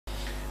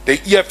The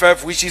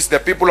EFF wishes the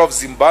people of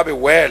Zimbabwe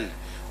well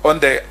on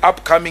the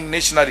upcoming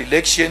national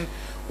election,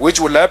 which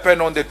will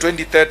happen on the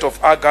 23rd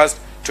of August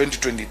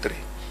 2023.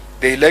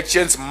 The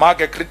elections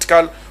mark a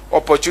critical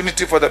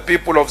opportunity for the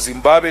people of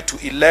Zimbabwe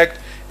to elect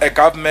a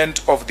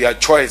government of their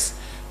choice,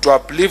 to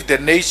uplift the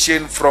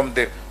nation from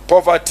the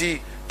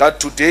poverty that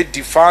today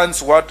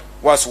defines what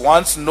was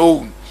once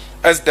known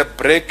as the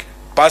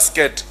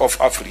breadbasket of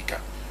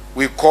Africa.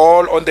 We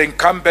call on the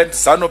incumbent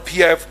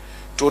ZANU-PF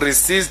to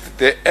resist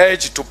the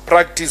urge to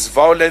practice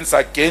violence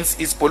against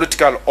its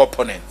political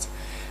opponents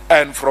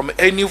and from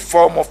any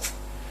form of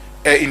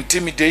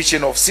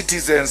intimidation of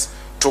citizens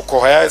to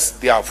coerce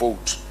their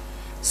vote.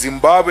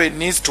 Zimbabwe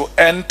needs to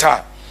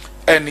enter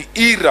an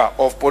era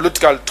of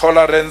political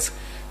tolerance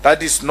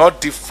that is not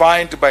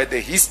defined by the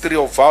history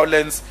of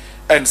violence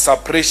and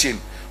suppression,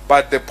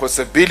 but the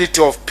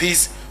possibility of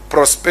peace,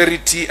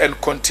 prosperity, and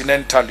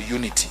continental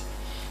unity.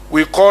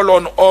 We call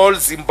on all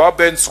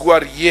Zimbabweans who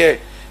are here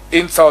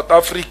in South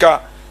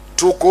Africa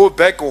to go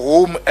back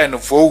home and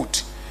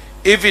vote.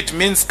 If it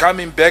means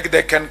coming back,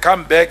 they can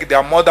come back. They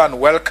are more than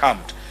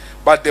welcomed.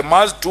 But they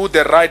must do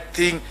the right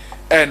thing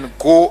and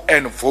go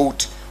and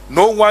vote.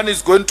 No one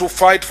is going to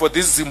fight for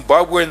these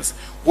Zimbabweans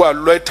who are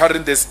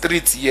loitering the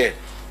streets here.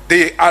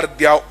 They are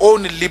their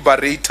own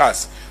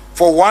liberators.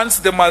 For once,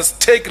 they must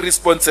take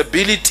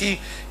responsibility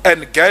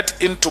and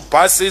get into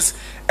buses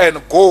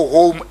and go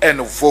home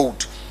and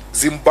vote.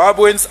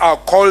 Zimbabweans are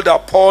called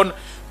upon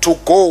to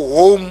go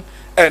home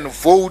and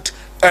vote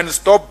and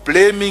stop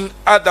blaming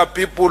other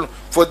people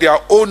for their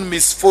own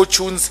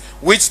misfortunes,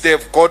 which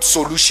they've got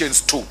solutions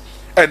to.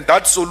 And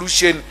that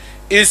solution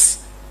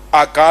is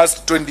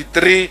August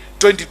 23,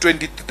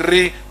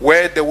 2023,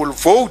 where they will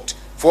vote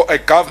for a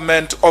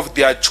government of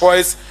their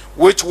choice,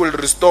 which will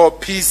restore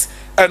peace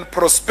and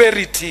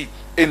prosperity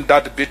in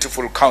that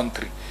beautiful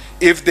country.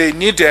 If they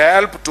need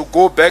help to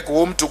go back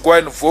home to go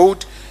and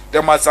vote,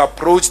 they must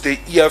approach the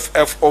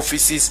EFF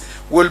offices.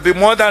 We'll be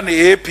more than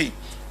happy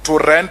to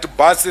rent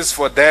buses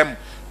for them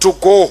to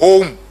go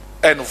home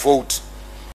and vote.